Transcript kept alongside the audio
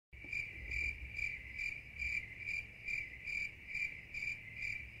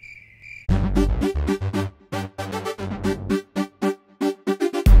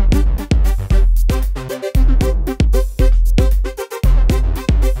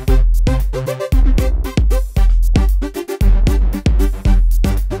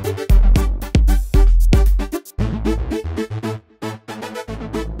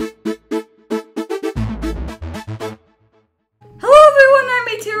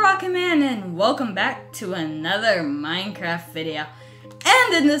Rocketman, and welcome back to another Minecraft video.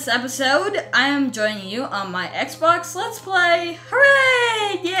 And in this episode, I am joining you on my Xbox Let's Play.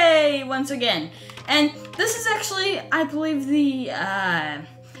 Hooray! Yay! Once again. And this is actually, I believe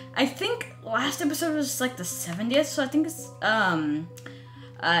I think last episode was like the 70th, so I think it's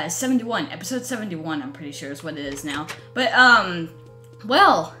 71, episode 71, I'm pretty sure is what it is now. But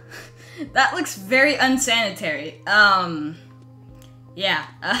well, that looks very unsanitary. Yeah,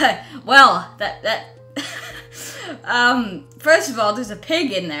 well, first of all, there's a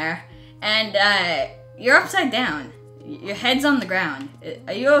pig in there, and, you're upside down. Your head's on the ground.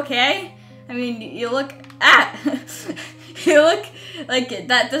 Are you okay? I mean, you look, you look like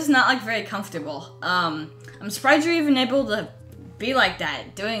that does not look very comfortable. I'm surprised you're even able to be like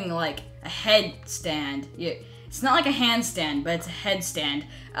that, doing, like, a headstand. It's not like a handstand, but it's a headstand.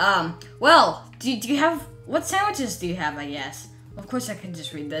 Well, do you have, what sandwiches do you have, I guess? Of course I could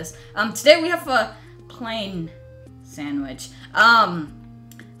just read this. Today we have a plain sandwich.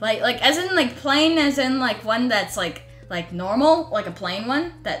 Like as in like plain as in like one that's like normal, like a plain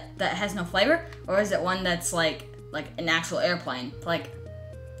one that has no flavor, or is it one that's like an actual airplane, like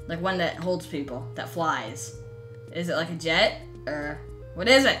one that holds people, that flies? Is it like a jet, or what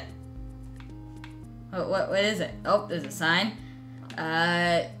is it? What is it? Oh, there's a sign.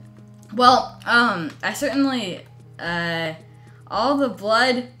 Well, I certainly all the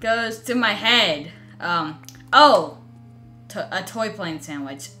blood goes to my head. Oh, a toy plane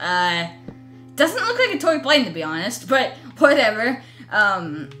sandwich. Doesn't look like a toy plane, to be honest, but whatever.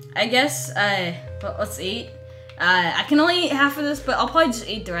 I guess, well, let's eat. I can only eat half of this, but I'll probably just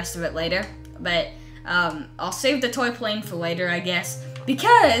eat the rest of it later. But, I'll save the toy plane for later, I guess,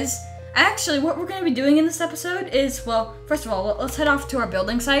 because actually what we're going to be doing in this episode is, well, first of all, let's head off to our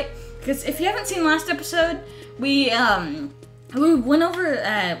building site, because if you haven't seen last episode, we went over,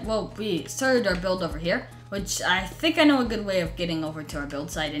 well, we started our build over here, which I think I know a good way of getting over to our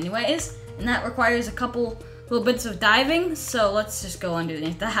build site anyways, and that requires a couple little bits of diving, so let's just go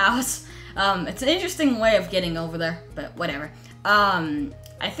underneath the house. It's an interesting way of getting over there, but whatever.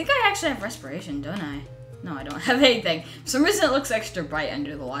 I think I actually have respiration, don't I? No, I don't have anything. For some reason it looks extra bright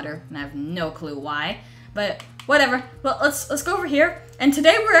under the water, and I have no clue why, but whatever. Well, let's go over here, and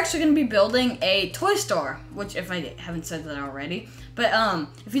today we're actually going to be building a toy store, which if I haven't said that already, but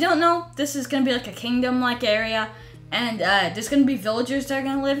if you don't know, this is going to be like a kingdom-like area, and there's going to be villagers that are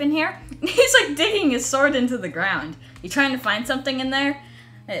going to live in here. He's like digging his sword into the ground. You trying to find something in there?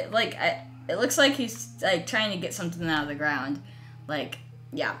 It looks like he's like trying to get something out of the ground. Like,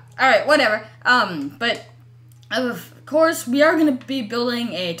 yeah. Alright, whatever. But of course, we are going to be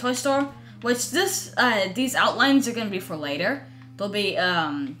building a toy store, which these outlines are going to be for later. They'll be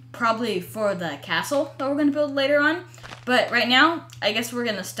probably for the castle that we're going to build later on. But right now, I guess we're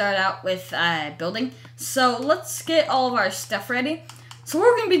going to start out with building. So let's get all of our stuff ready. So what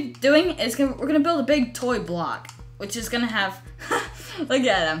we're going to be doing is we're going to build a big toy block, which is going to have, look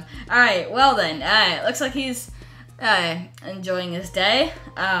at him. All right, well then, looks like he's enjoying his day.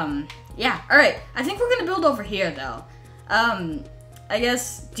 Yeah, all right. I think we're going to build over here though. I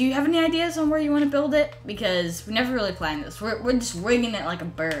guess, do you have any ideas on where you want to build it? Because we never really planned this. We're just winging it like a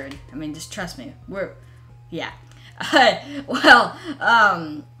bird. I mean, just trust me. Yeah. Well,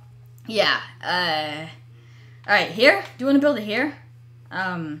 yeah. Alright, here? Do you want to build it here?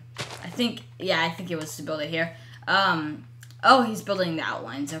 I think it was to build it here. Oh, he's building the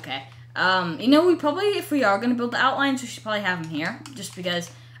outlines, okay. You know, we probably, if we are going to build the outlines, we should probably have them here. Just because,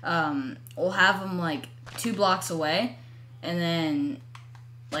 we'll have them, like, 2 blocks away. And then,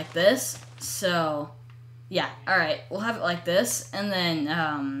 like this. So, yeah, alright. We'll have it like this. And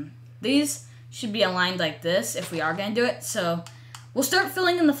then, these should be aligned like this if we are going to do it. So, we'll start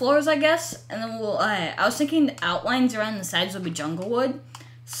filling in the floors, I guess. And then we'll, I was thinking the outlines around the sides will be jungle wood.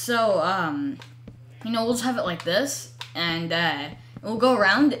 So, you know, we'll just have it like this. And, we'll go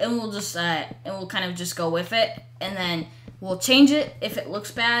around and we'll just, and we'll kind of just go with it. And then we'll change it if it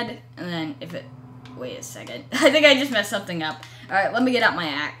looks bad. And then if it... Wait a second. I think I just messed something up. Alright, let me get out my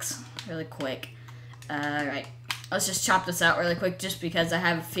axe really quick. Alright, let's just chop this out really quick just because I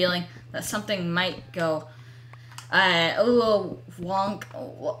have a feeling that something might go a little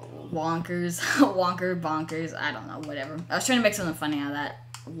wonkers, bonkers, I don't know, whatever. I was trying to make something funny out of that.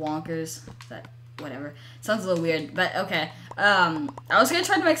 Wonkers, whatever. Sounds a little weird, but okay. I was gonna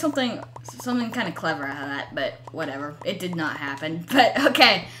try to make something kind of clever out of that, but whatever. It did not happen. But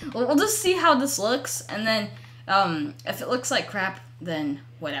okay, we'll just see how this looks, and then if it looks like crap, then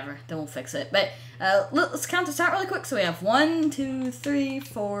whatever. Then we'll fix it. But let's count this out really quick. So we have 1, 2, 3,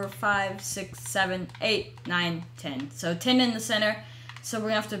 4, 5, 6, 7, 8, 9, 10. So 10 in the center. So we're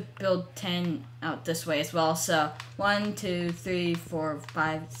gonna have to build 10 out this way as well. So 1, 2, 3, 4,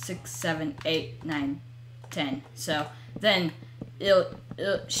 5, 6, 7, 8, 9, 10. So then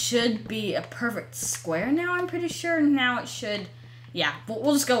it should be a perfect square now, I'm pretty sure. Now it should, yeah,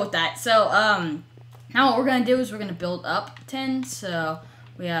 we'll just go with that. So now what we're gonna do is we're gonna build up 10. So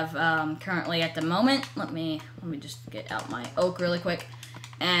we have currently at the moment, let me just get out my oak really quick.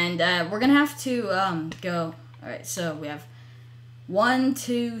 And we're gonna have to go, all right, so we have 1,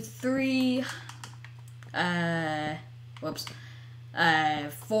 2, 3, 4,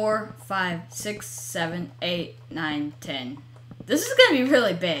 5, 6, 7, 8, 9, 10. This is gonna be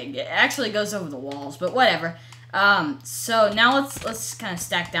really big. It actually goes over the walls, but whatever. So now let's kind of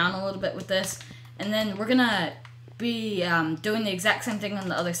stack down a little bit with this, and then we're gonna be doing the exact same thing on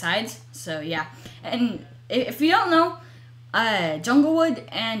the other sides. So yeah, and if you don't know, Junglewood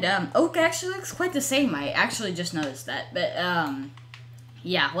and oak actually looks quite the same. I actually just noticed that, but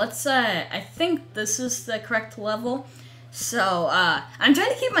yeah, let's. I think this is the correct level. So, I'm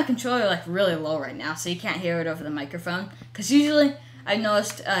trying to keep my controller, like, really low right now, so you can't hear it over the microphone. Because usually, I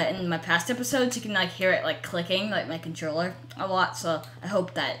noticed, in my past episodes, you can, like, hear it, like, clicking, like, my controller a lot. So, I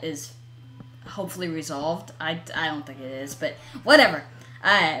hope that is hopefully resolved. I don't think it is, but whatever.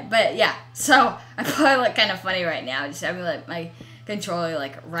 But, yeah. So, I probably look kind of funny right now, just having, like, my controller,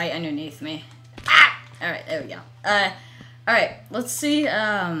 like, right underneath me. Ah! Alright, there we go. Alright, let's see,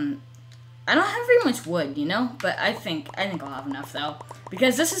 I don't have very much wood, you know, but I think I'll have enough, though.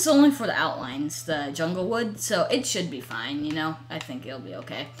 Because this is only for the outlines, the jungle wood, so it should be fine, you know. I think it'll be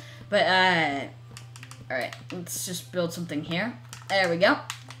okay. But, alright, let's just build something here. There we go.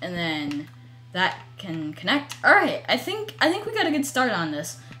 And then that can connect. Alright, I think we got a good start on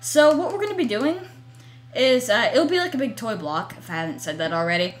this. So what we're going to be doing is, it'll be like a big toy block, if I haven't said that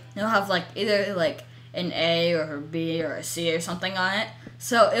already. It'll have, like, either, like, an A or a B or a C or something on it.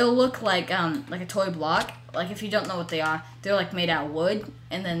 So it'll look like a toy block. Like if you don't know what they are, they're like made out of wood,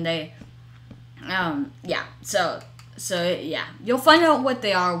 and then they, yeah. So yeah, you'll find out what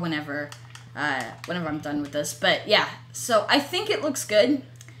they are whenever I'm done with this. But yeah, so I think it looks good,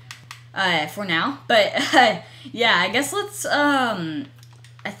 for now. But yeah, I guess let's I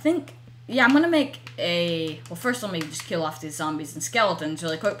think yeah, I'm gonna make well, first let me just kill off these zombies and skeletons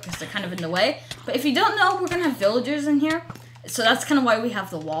really quick because they're kind of in the way. But if you don't know, we're gonna have villagers in here. So that's kind of why we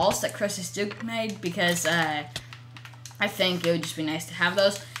have the walls that Croesus Duke made, because I think it would just be nice to have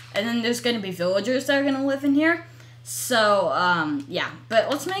those. And then there's going to be villagers that are going to live in here. So, yeah.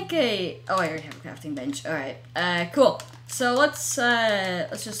 But let's make oh, I already have a crafting bench. Alright, cool. So let's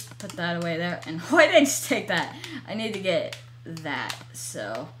just put that away there. And why did I just take that? I need to get that.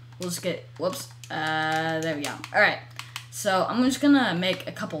 So, we'll just get, whoops. There we go. Alright. So, I'm just gonna make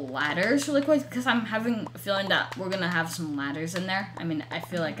a couple ladders really quick, because I'm having a feeling that we're gonna have some ladders in there. I mean, I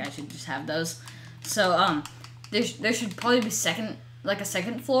feel like I should just have those. So, there should probably be a second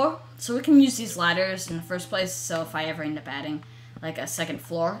floor, so we can use these ladders in the first place, so if I ever end up adding, like, a second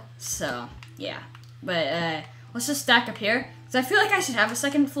floor. So, yeah. But, let's just stack up here, because I feel like I should have a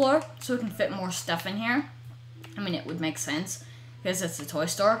second floor, so we can fit more stuff in here. I mean, it would make sense, because it's a toy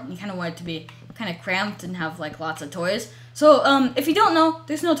store. You kind of want it to be kind of cramped and have, like, lots of toys. So, if you don't know,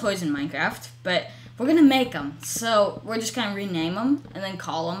 there's no toys in Minecraft, but we're gonna make them. So, we're just gonna rename them and then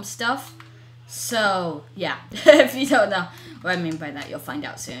call them stuff. So, yeah. If you don't know what I mean by that, you'll find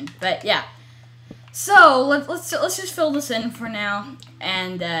out soon. But, yeah. So, let's just fill this in for now,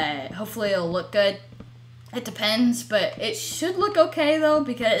 and hopefully it'll look good. It depends, but it should look okay, though,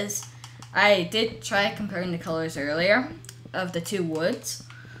 because I did try comparing the colors earlier of the two woods.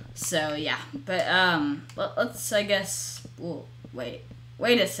 So, yeah. But, let's, I guess, well, wait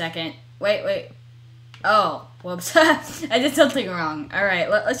a second. Wait. Oh, whoops. I did something wrong. Alright,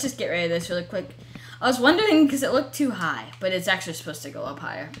 let's just get rid of this really quick. I was wondering, because it looked too high, but it's actually supposed to go up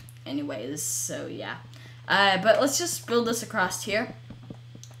higher. Anyways, so, yeah. But let's just build this across here.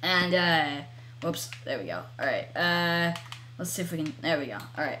 And, whoops, there we go. Alright, let's see if we can, there we go.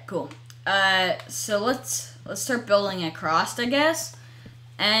 Alright, cool. So let's start building across, I guess.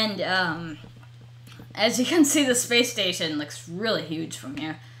 And, as you can see, the space station looks really huge from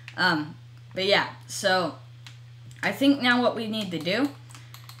here. But yeah, so I think now what we need to do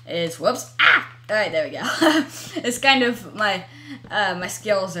is, whoops, alright, there we go. It's kind of, my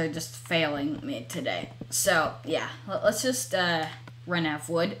skills are just failing me today. So, yeah, let's just, run out of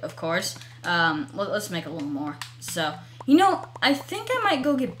wood, of course. Let's make a little more. So, you know, I think I might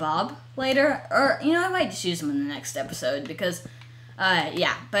go get Bob later, or, you know, I might just use him in the next episode, because,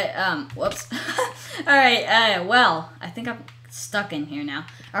 yeah, but, whoops. Alright, well, I think I'm stuck in here now.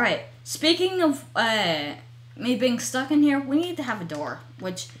 Alright, speaking of, me being stuck in here, we need to have a door.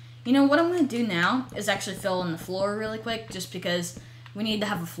 Which, you know, what I'm going to do now is actually fill in the floor really quick, just because we need to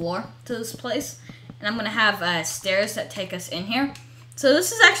have a floor to this place. And I'm going to have stairs that take us in here. So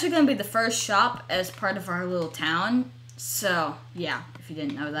this is actually going to be the first shop as part of our little town. So, yeah, if you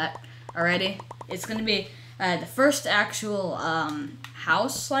didn't know that already. It's going to be the first actual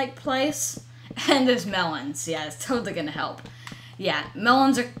house-like place. And there's melons. Yeah, it's totally going to help. Yeah,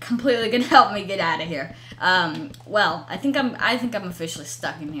 melons are completely going to help me get out of here. Well, I think I'm officially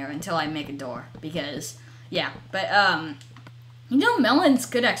stuck in here until I make a door. Because, yeah, but, you know, melons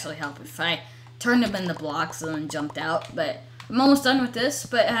could actually help if I turned them into blocks and then jumped out. But I'm almost done with this.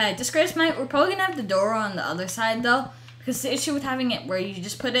 But, Disgrace Mite, we're probably going to have the door on the other side, though. Because the issue with having it where you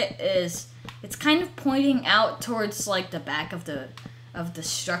just put it is it's kind of pointing out towards, like, the back of the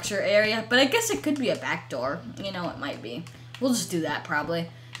structure area. But I guess it could be a back door. You know, it might be. We'll just do that, probably.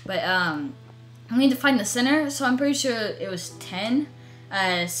 But, we need to find the center. So I'm pretty sure it was 10.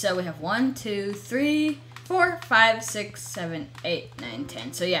 So we have 1, 2, 3, 4, 5, 6, 7, 8, 9,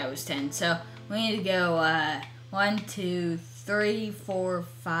 10. So, yeah, it was 10. So we need to go 1, 2, 3, 4,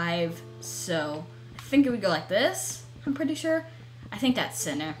 5. So I think it would go like this. I'm pretty sure. I think that's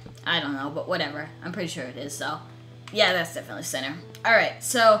center. I don't know, but whatever. I'm pretty sure it is, so. Yeah, that's definitely center. Alright,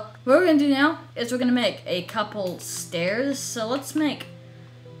 so what we're going to do now is we're going to make a couple stairs. So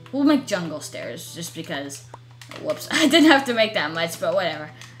we'll make jungle stairs, just because, whoops, I didn't have to make that much, but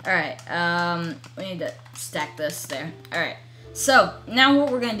whatever. Alright, we need to stack this there. Alright, so now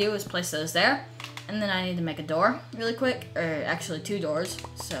what we're going to do is place those there. And then I need to make a door really quick, or actually 2 doors.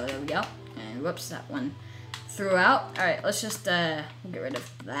 So there we go. And whoops, that one threw out. Alright, let's just get rid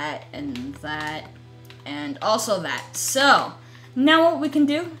of that, and also that. So, now what we can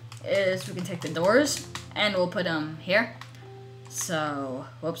do is we can take the doors, and we'll put them here. So,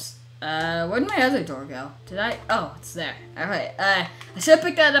 whoops. Where'd my other door go? Did I? Oh, it's there. Alright, I should have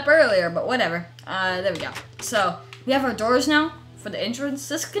picked that up earlier, but whatever. There we go. So, we have our doors now for the entrance.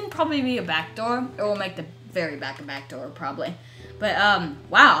 This can probably be a back door, or we'll make the very back a back door, probably. But,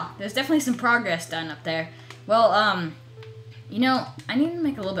 wow, there's definitely some progress done up there. Well, you know, I need to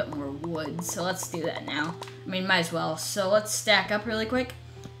make a little bit more wood, so let's do that now. I mean, might as well. So let's stack up really quick,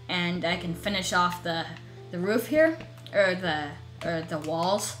 and I can finish off the roof here, or the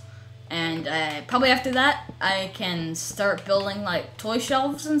walls. And probably after that, I can start building like toy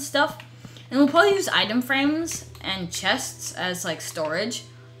shelves and stuff. And we'll probably use item frames and chests as like storage.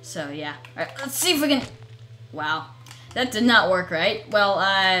 So yeah, all right, let's see if we can. Wow, that did not work right. Well,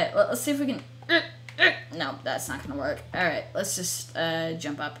 let's see if we can. No, that's not gonna work. Alright, let's just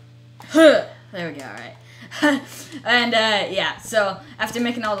jump up. There we go, alright. And yeah, so after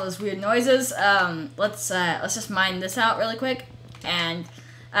making all those weird noises, let's just mine this out really quick. And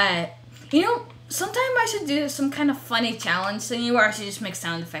you know, sometime I should do some kind of funny challenge thingy where I should just make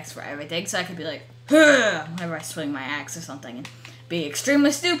sound effects for everything, so I could be like, whenever I swing my axe or something, and be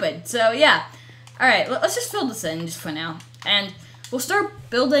extremely stupid. So yeah, alright, let's just fill this in just for now. And we'll start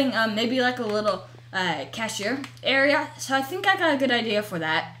building maybe like a little cashier area. So I think I got a good idea for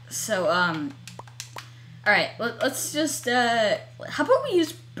that. So, alright, let's just, how about we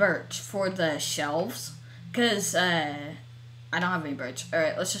use birch for the shelves? Because, I don't have any birch.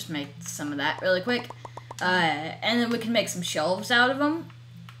 Alright, let's just make some of that really quick. And then we can make some shelves out of them.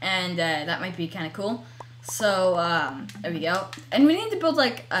 And, that might be kind of cool. So, there we go. And we need to build,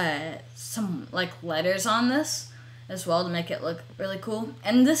 like, some, like, letters on this as well to make it look really cool.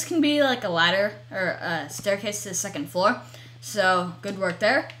 And this can be like a ladder or a staircase to the second floor. So good work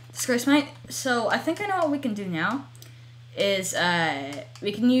there, Disgrace Mite. So I think I know what we can do now is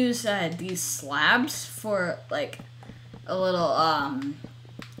we can use these slabs for like a little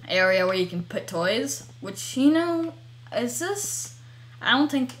area where you can put toys, which, you know, is this? I don't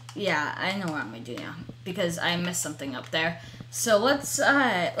think, yeah, I know what I'm gonna do now because I messed something up there. So let's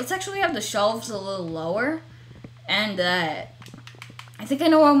actually have the shelves a little lower. And, I think I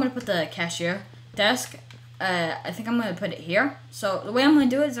know where I'm going to put the cashier desk. I think I'm going to put it here. So, the way I'm going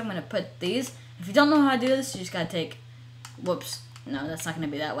to do it is I'm going to put these. If you don't know how to do this, you just got to take, whoops, no, that's not going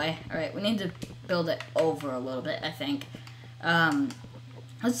to be that way. Alright, we need to build it over a little bit, I think.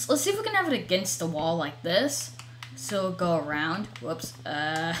 Let's see if we can have it against the wall like this. So, it'll go around. Whoops.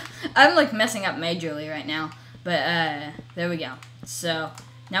 I'm, like, messing up majorly right now. But, there we go. So,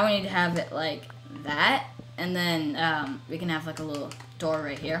 now we need to have it like that. And then we can have like a little door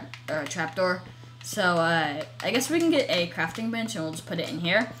right here, or a trap door. So I guess we can get a crafting bench and we'll just put it in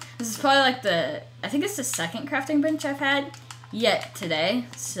here. This is probably like I think it's the second crafting bench I've had yet today.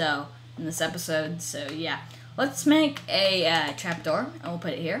 So in this episode, so yeah. Let's make a trap door and we'll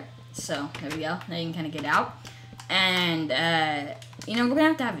put it here. So there we go. Now you can kind of get out. And, you know, we're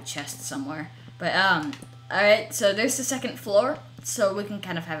going to have a chest somewhere. But, alright, so there's the second floor. So we can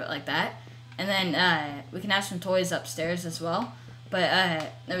kind of have it like that. And then, we can have some toys upstairs as well.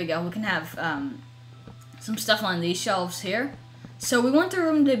 But, there we go. We can have, some stuff on these shelves here. So we want the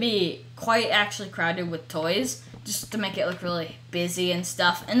room to be quite actually crowded with toys. Just to make it look really busy and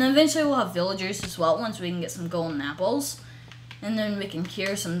stuff. And then eventually we'll have villagers as well once we can get some golden apples. And then we can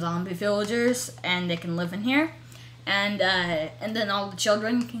cure some zombie villagers and they can live in here. And then all the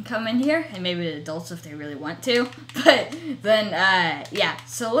children can come in here, and maybe the adults if they really want to. But then, yeah.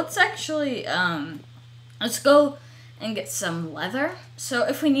 So let's actually, let's go and get some leather. So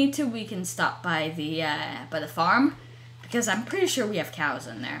if we need to, we can stop by the farm, because I'm pretty sure we have cows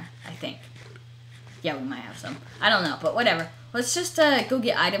in there. I think. Yeah, we might have some. I don't know, but whatever. Let's just go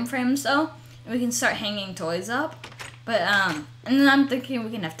get item frames though, and we can start hanging toys up. But and then I'm thinking we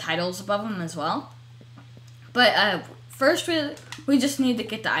can have titles above them as well. But first we just need to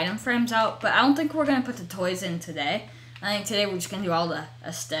get the item frames out. But I don't think we're going to put the toys in today. I think today we're just going to do all the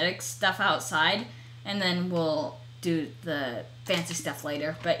aesthetic stuff outside. And then we'll do the fancy stuff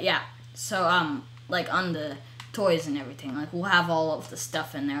later. But yeah, so like on the toys and everything. Like we'll have all of the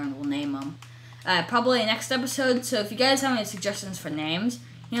stuff in there and we'll name them. Probably next episode. So if you guys have any suggestions for names,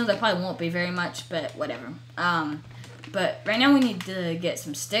 you know, there probably won't be very much. But whatever. But right now we need to get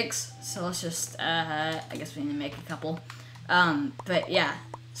some sticks, so let's just, I guess we need to make a couple. But yeah,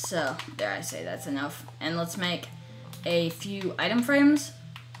 so there, I say that's enough. And let's make a few item frames.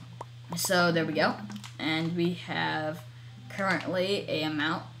 So there we go. And we have currently a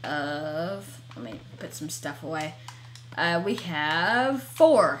amount of, let me put some stuff away. We have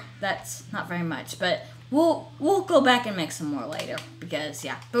 4. That's not very much, but we'll go back and make some more later, because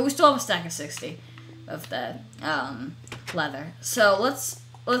yeah. But we still have a stack of 60. Of the leather. So let's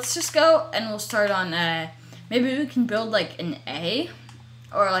just go and we'll start on maybe we can build like an A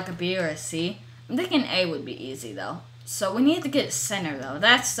or like a B or a C. I'm thinking A would be easy though. So we need to get center though.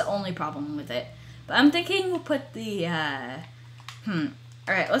 That's the only problem with it. But I'm thinking we'll put the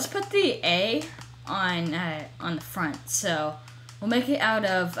alright, let's put the A on the front. So we'll make it out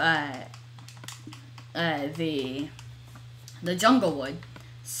of the jungle wood.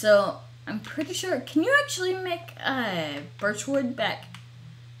 So I'm pretty sure, can you actually make birchwood back?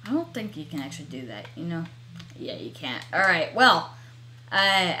 I don't think you can actually do that, you know? Yeah, you can't. Alright, well,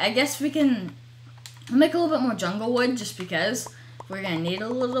 I guess we can make a little bit more jungle wood just because we're going to need a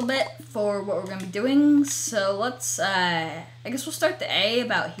little bit for what we're going to be doing. So let's, I guess we'll start the A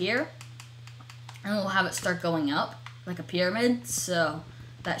about here. And we'll have it start going up like a pyramid. So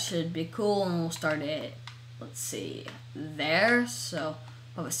that should be cool. And we'll start it, let's see, there. So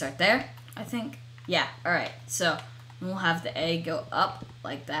we'll start there, I think. Yeah, alright. So we'll have the A go up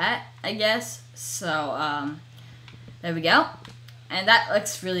like that, I guess. So, there we go. And that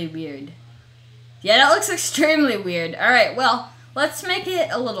looks really weird. Yeah, that looks extremely weird. Alright, well, let's make it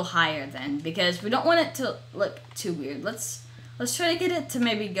a little higher then, because we don't want it to look too weird. Let's try to get it to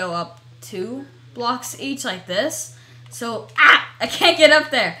maybe go up 2 blocks each like this. So, I can't get up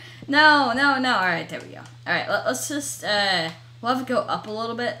there. No. Alright, there we go. Alright, let's just, we'll have it go up a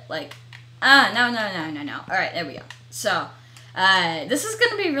little bit, like, no. Alright, there we go. So, this is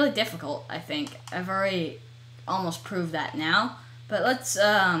going to be really difficult, I think. I've already almost proved that now. But let's,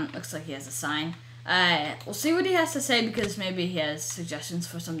 looks like he has a sign. We'll see what he has to say, because maybe he has suggestions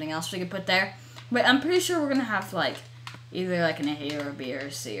for something else we could put there. But I'm pretty sure we're going to have, like, either, like, an A or a B or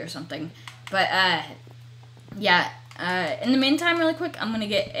a C or something. But, yeah. In the meantime, really quick, I'm going to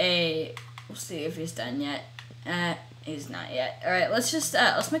get a, we'll see if he's done yet. He's not yet. Alright, let's just,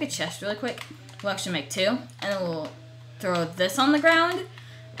 let's make a chest really quick. We'll actually make 2, and then we'll throw this on the ground,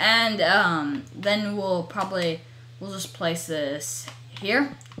 and, then we'll just place this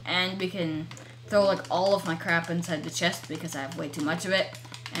here, and we can throw, like, all of my crap inside the chest, because I have way too much of it,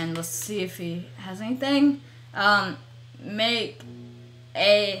 and let's see if he has anything. Make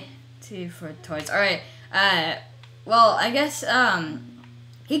A, T for toys. Alright, well, I guess,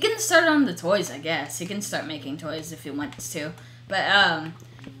 he can start on the toys, I guess. He can start making toys if he wants to. But,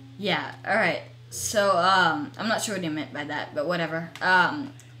 yeah, alright. So, I'm not sure what he meant by that, but whatever.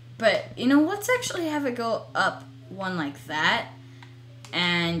 But, you know, let's actually have it go up one like that.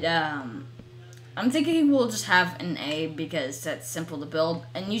 And, I'm thinking we'll just have an A because that's simple to build.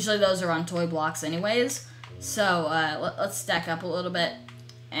 And usually those are on toy blocks anyways. So, let's stack up a little bit.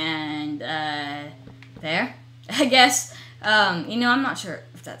 And, there. I guess, you know, I'm not sure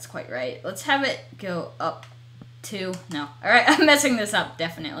if that's quite right. Let's have it go up 2. No. Alright, I'm messing this up,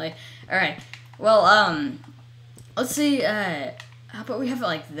 definitely. Alright. Well, let's see, how about we have it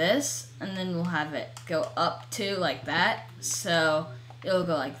like this, and then we'll have it go up 2 like that. So it'll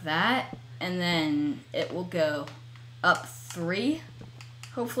go like that, and then it will go up 3.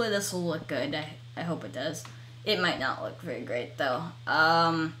 Hopefully this will look good. I hope it does. It might not look very great though.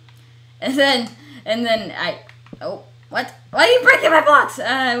 And then oh, what? Why are you breaking my blocks?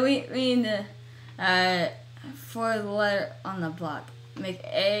 We need to for the letter on the block, make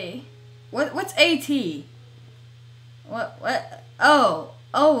A. What's AT? What? Oh,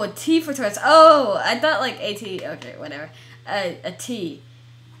 a T for toys. Oh, I thought like AT. Okay, whatever. A T.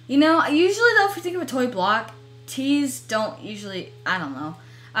 You know, usually though, if you think of a toy block, T's don't usually. I don't know.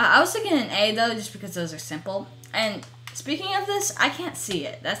 I was thinking an A though, just because those are simple. And speaking of this, I can't see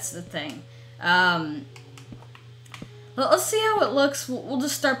it. That's the thing. Let's see how it looks. We'll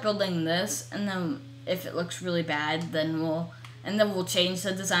just start building this, and then if it looks really bad, then we'll change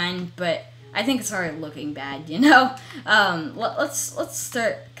the design. But I think it's already looking bad, you know. Let's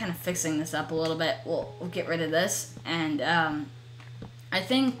start kind of fixing this up a little bit. We'll get rid of this, and I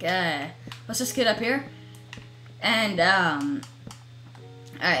think let's just get up here, and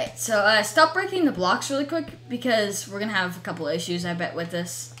alright. So stop breaking the blocks really quick because we're gonna have a couple issues, I bet, with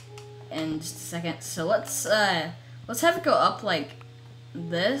this in just a second. So let's have it go up like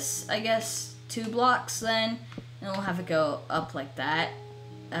this, I guess, 2 blocks then, and we'll have it go up like that,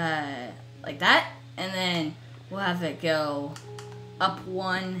 and then we'll have it go up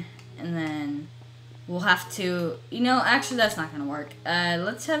 1, and then we'll have to, you know, actually that's not gonna work.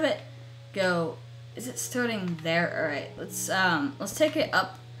 Let's have it go. Is it starting there? All right, let's take it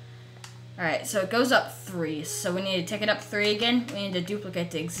up. All right, so it goes up 3. So we need to take it up 3 again. We need to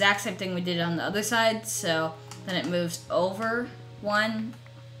duplicate the exact same thing we did on the other side. So then it moves over 1,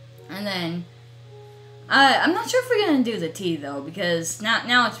 and then I'm not sure if we're gonna do the T though, because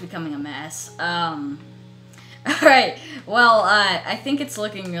now it's becoming a mess. All right, well I think it's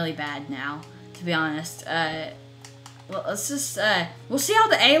looking really bad now, to be honest. Well, let's just, we'll see how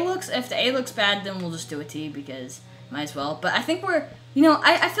the A looks. If the A looks bad, then we'll just do a T, because might as well. But I think we're, you know,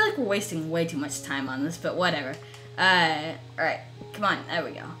 I feel like we're wasting way too much time on this, but whatever. Alright, come on, there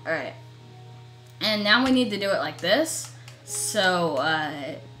we go. Alright. And now we need to do it like this. So,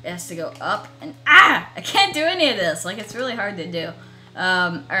 it has to go up, and, I can't do any of this. Like, it's really hard to do.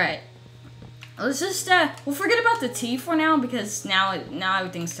 Alright. Let's just, we'll forget about the T for now, because now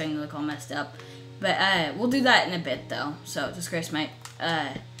everything's starting to look all messed up. But, we'll do that in a bit, though. So, Disgrace might,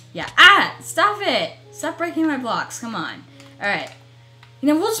 yeah. Stop it! Stop breaking my blocks. Come on. Alright. You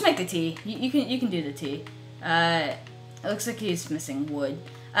know, we'll just make the T. You can do the T. It looks like he's missing wood.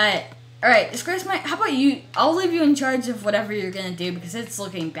 Alright, Disgrace might, how about you, I'll leave you in charge of whatever you're gonna do, because it's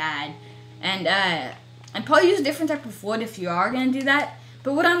looking bad. And, I'd probably use a different type of wood if you are gonna do that.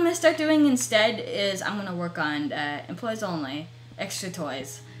 But what I'm gonna start doing instead is I'm gonna work on, employees only, extra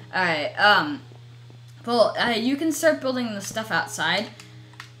toys. Alright, well, you can start building the stuff outside,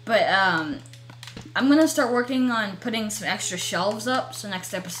 but I'm going to start working on putting some extra shelves up, so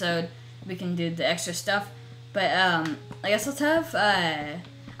next episode we can do the extra stuff. But I guess let's have, I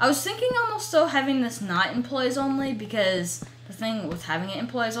was thinking almost though having this not employees only, because the thing with having it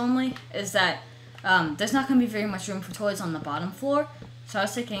employees only is that there's not going to be very much room for toys on the bottom floor. So I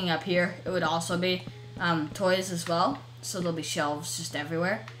was thinking up here it would also be toys as well, so there'll be shelves just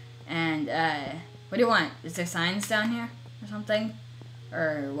everywhere. And what do you want? Is there signs down here or something?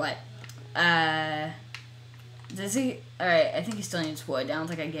 Or what? Does he? Alright, I think he still needs wood. I don't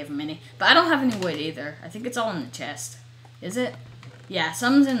think I gave him any. But I don't have any wood either. I think it's all in the chest. Is it? Yeah,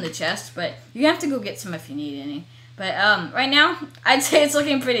 some's in the chest, but you're gonna have to go get some if you need any. But, right now, I'd say it's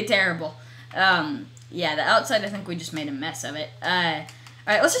looking pretty terrible. Yeah, the outside, I think we just made a mess of it. Alright,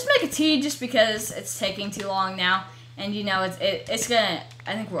 let's just make a T just because it's taking too long now. And you know, it's gonna,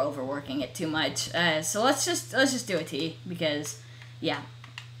 I think we're overworking it too much. So let's just do a T, because, yeah.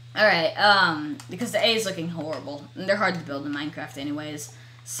 Alright, because the A is looking horrible. And they're hard to build in Minecraft anyways.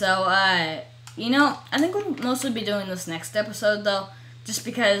 So, you know, I think we'll mostly be doing this next episode, though. Just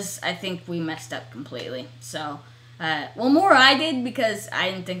because I think we messed up completely. So, well, more I did, because I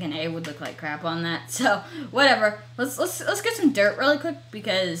didn't think an A would look like crap on that. So, whatever. Let's get some dirt really quick,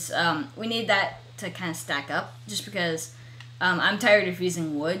 because, we need that to kind of stack up, just because I'm tired of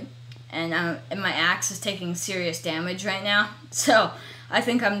using wood, and my axe is taking serious damage right now, so I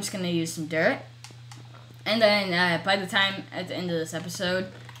think I'm just gonna use some dirt, and then by the time at the end of this episode,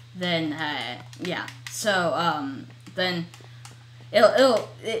 then yeah, so then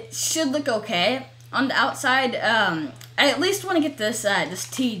it should look okay on the outside. I at least want to get this this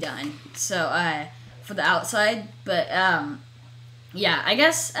T done, so for the outside, but yeah, I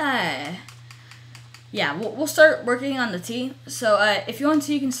guess yeah, we'll start working on the T. So if you want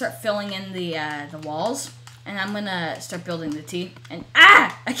to, you can start filling in the walls. And I'm gonna start building the T. And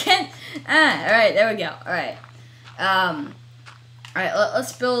I can't. All right, there we go. All right. All right.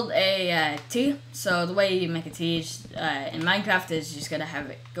 Let's build a T. So the way you make a T is, in Minecraft is you just gotta have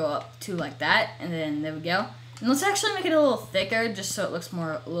it go up 2 like that, and then there we go. And let's actually make it a little thicker, just so it looks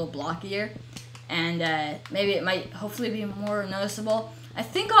a little blockier, and maybe it might hopefully be more noticeable. I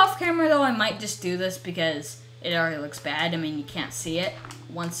think off camera though I might just do this because it already looks bad. I mean, you can't see it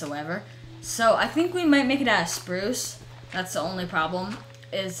whatsoever. So I think we might make it out of spruce. That's the only problem,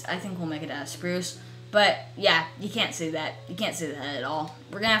 is I think we'll make it out of spruce. But yeah, you can't see that. You can't see that at all.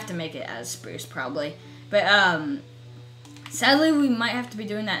 We're gonna have to make it out of spruce probably. But sadly we might have to be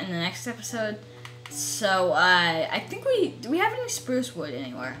doing that in the next episode. So I think do we have any spruce wood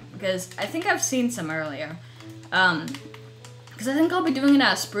anywhere? Because I think I've seen some earlier. Because I think I'll be doing it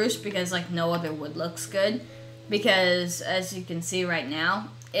out of spruce because like no other wood looks good. Because as you can see right now,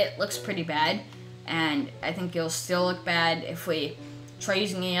 it looks pretty bad, and I think it'll still look bad if we try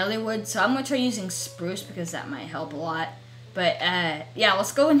using any other wood. So I'm gonna try using spruce because that might help a lot. But yeah,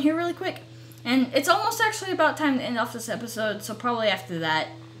 let's go in here really quick. And it's almost actually about time to end off this episode, so probably after that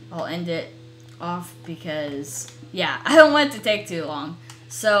I'll end it off because yeah, I don't want it to take too long.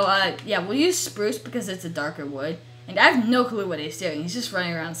 So yeah, we'll use spruce because it's a darker wood, and I have no clue what he's doing. He's just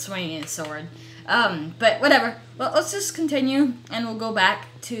running around swinging his sword. But whatever. Well, let's just continue, and we'll go back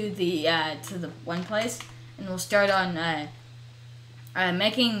to the one place, and we'll start on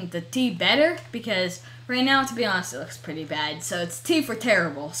making the T better, because right now, to be honest, it looks pretty bad. So it's T for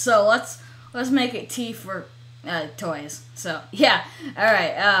terrible. So let's make it T for toys. So yeah. All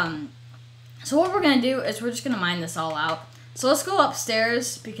right. So what we're gonna do is we're just gonna mine this all out. So let's go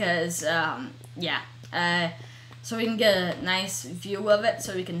upstairs because yeah. So we can get a nice view of it,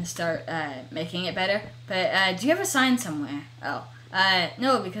 so we can start making it better. But do you have a sign somewhere? Oh,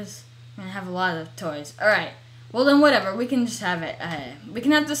 no, because we're gonna have a lot of toys. All right. Well then, whatever. We can just have it. We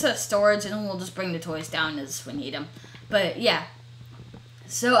can have this as storage, and we'll just bring the toys down as we need them. But yeah.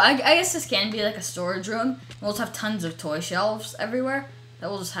 So I guess this can be like a storage room. We'll just have tons of toy shelves everywhere that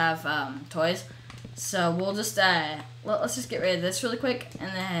we'll just have toys. So we'll just let's just get rid of this really quick,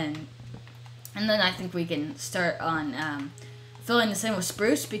 and then I think we can start on filling this in with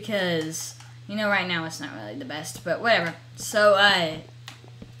spruce, because, you know, right now it's not really the best, but whatever. So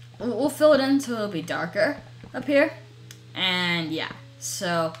we'll fill it in until it'll be darker up here, and yeah.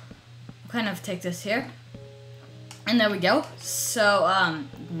 So we'll kind of take this here, and there we go. So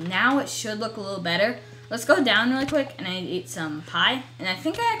now it should look a little better. Let's go down really quick, and I need to eat some pie, and I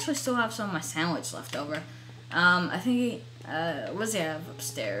think I actually still have some of my sandwich left over. I think what does he have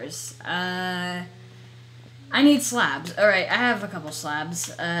upstairs? I need slabs. Alright, I have a couple slabs.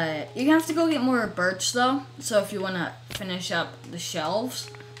 You're gonna have to go get more birch though. So if you wanna finish up the shelves,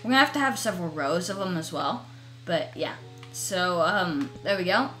 we're gonna have several rows of them as well. But yeah. So there we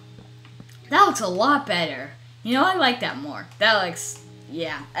go. That looks a lot better. You know, I like that more. That looks,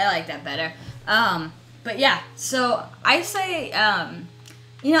 yeah, I like that better. But yeah, so I say,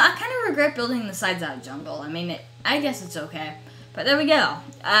 you know, I kind of regret building the sides out of jungle. I mean, I guess it's okay. But there we go.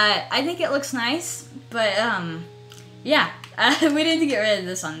 I think it looks nice, but yeah, we need to get rid of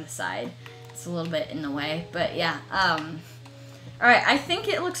this on the side. It's a little bit in the way, but yeah. Alright, I think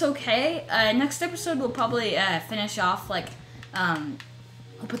it looks okay. Next episode we'll probably finish off, like,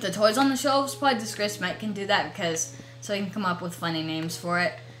 we'll put the toys on the shelves. Probably Disgrace Mike can do that, because so he can come up with funny names for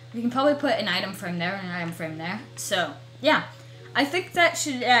it. We can probably put an item frame there and an item frame there. So, yeah. I think that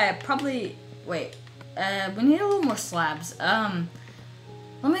should probably, wait, we need a little more slabs.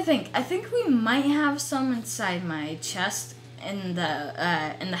 Let me think. I think we might have some inside my chest in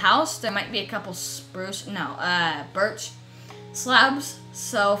the house. There might be a couple birch slabs.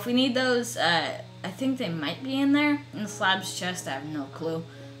 So if we need those, I think they might be in there. In the slabs chest, I have no clue.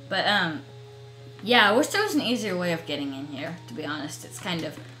 But, yeah, I wish there was an easier way of getting in here, to be honest. It's kind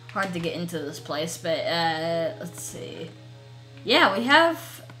of hard to get into this place, but, let's see. Yeah, we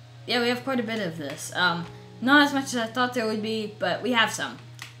have quite a bit of this. Not as much as I thought there would be, but we have some.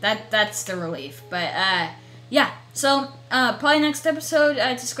 That's the relief. But, yeah. So, probably next episode,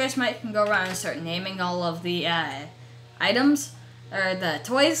 Disgrace Mike can go around and start naming all of the, items, or the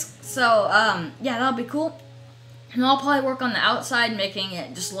toys. So, yeah, that'll be cool. And I'll probably work on the outside, making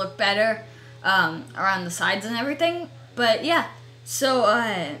it just look better, around the sides and everything. But, yeah. So,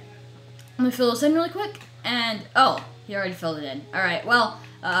 let me fill this in really quick. And, oh, he already filled it in. Alright, well,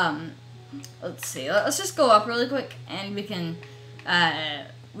 let's see. Let's just go up really quick, and we can,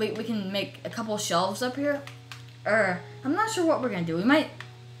 we can make a couple shelves up here. Or, I'm not sure what we're gonna do. We might,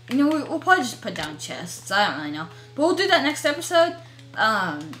 we'll probably just put down chests. I don't really know, but we'll do that next episode.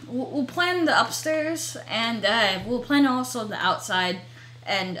 We'll plan the upstairs, and we'll plan also the outside,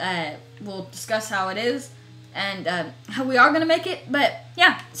 and we'll discuss how it is and how we are gonna make it. But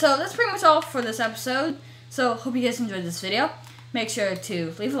yeah, so that's pretty much all for this episode. So hope you guys enjoyed this video. Make sure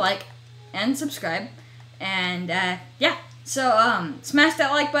to leave a like and subscribe, and yeah. So smash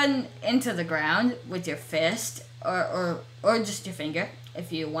that like button into the ground with your fist or just your finger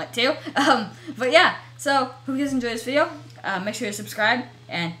if you want to. But yeah, so hope you guys enjoyed this video. Make sure to subscribe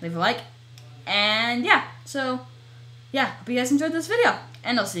and leave a like. And yeah, so yeah, hope you guys enjoyed this video,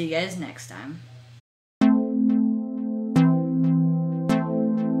 and I'll see you guys next time.